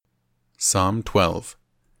Psalm 12.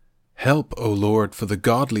 Help, O Lord, for the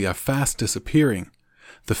godly are fast disappearing.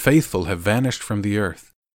 The faithful have vanished from the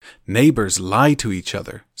earth. Neighbors lie to each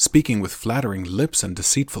other, speaking with flattering lips and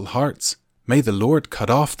deceitful hearts. May the Lord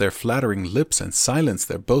cut off their flattering lips and silence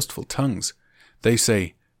their boastful tongues. They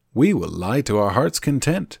say, "We will lie to our heart's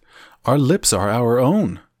content. Our lips are our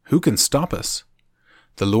own. Who can stop us?"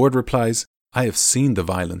 The Lord replies, "I have seen the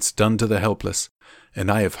violence done to the helpless,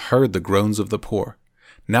 and I have heard the groans of the poor.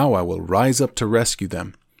 Now I will rise up to rescue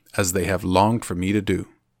them, as they have longed for me to do."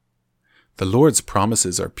 The Lord's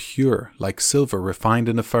promises are pure, like silver refined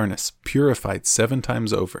in a furnace, purified 7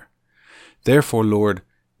 times over. Therefore, Lord,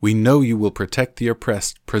 we know you will protect the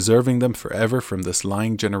oppressed, preserving them forever from this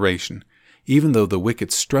lying generation, even though the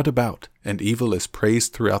wicked strut about and evil is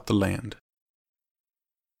praised throughout the land.